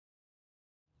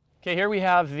Okay, here we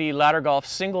have the Ladder Golf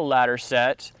single ladder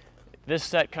set. This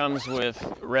set comes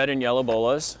with red and yellow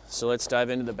bolas. So let's dive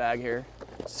into the bag here,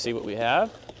 see what we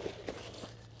have.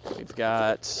 We've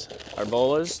got our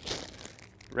bolas,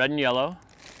 red and yellow.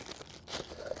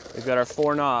 We've got our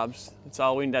 4 knobs. That's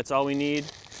all we need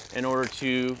in order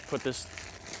to put this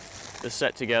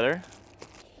set together.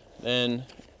 Then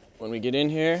when we get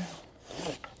in here,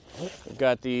 we've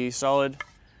got the solid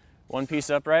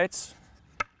one-piece uprights,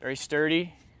 very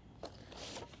sturdy.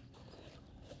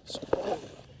 So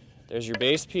there's your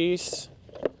base piece.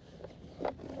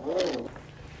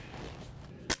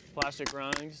 Plastic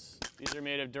rungs. These are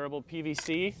made of durable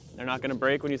PVC. They're not going to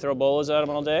break when you throw bolas at them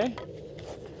all day.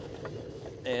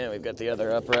 And we've got the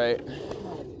other upright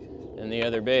and the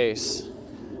other base.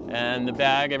 And the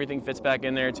bag, everything fits back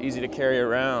in there. It's easy to carry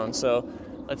around. So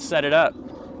let's set it up.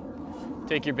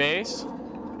 Take your base,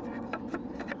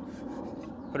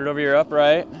 put it over your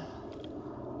upright,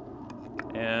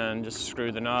 and just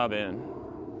screw the knob in.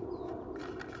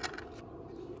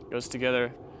 Goes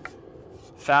together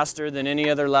faster than any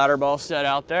other ladder ball set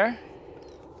out there.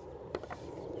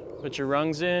 Put your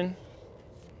rungs in.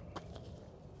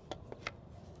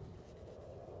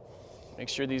 Make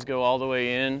sure these go all the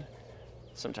way in.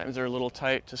 Sometimes they're a little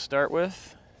tight to start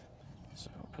with. So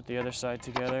put the other side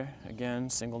together. Again,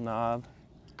 single knob.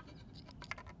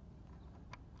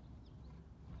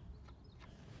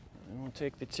 And we'll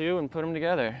take the 2 and put them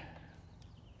together.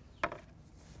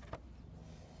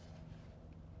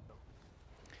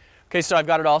 Okay, so I've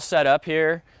got it all set up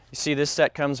here. You see this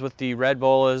set comes with the red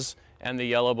bolas and the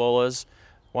yellow bolas.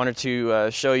 Wanted to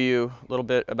show you a little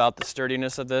bit about the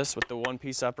sturdiness of this with the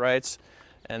one-piece uprights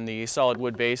and the solid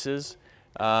wood bases.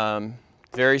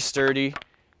 Very sturdy.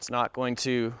 It's not going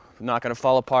to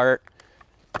fall apart.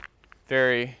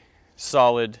 Very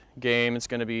solid game. It's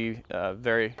going to be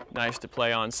very nice to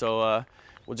play on. So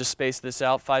we'll just space this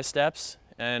out 5 steps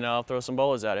and I'll throw some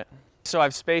bolas at it. So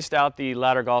I've spaced out the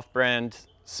Ladder Golf brand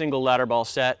single ladder ball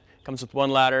set. Comes with 1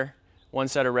 ladder, 1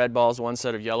 set of red balls, 1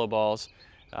 set of yellow balls.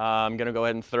 I'm going to go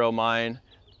ahead and throw mine.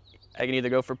 I can either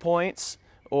go for points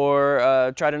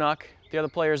or try to knock the other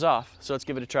players off. So let's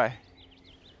give it a try.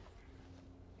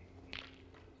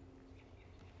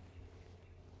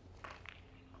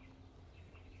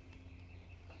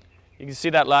 You can see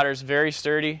that ladder is very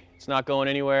sturdy. It's not going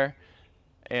anywhere.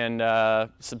 And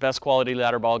it's the best quality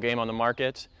ladder ball game on the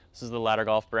market. This is the Ladder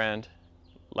Golf brand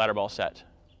ladder ball set.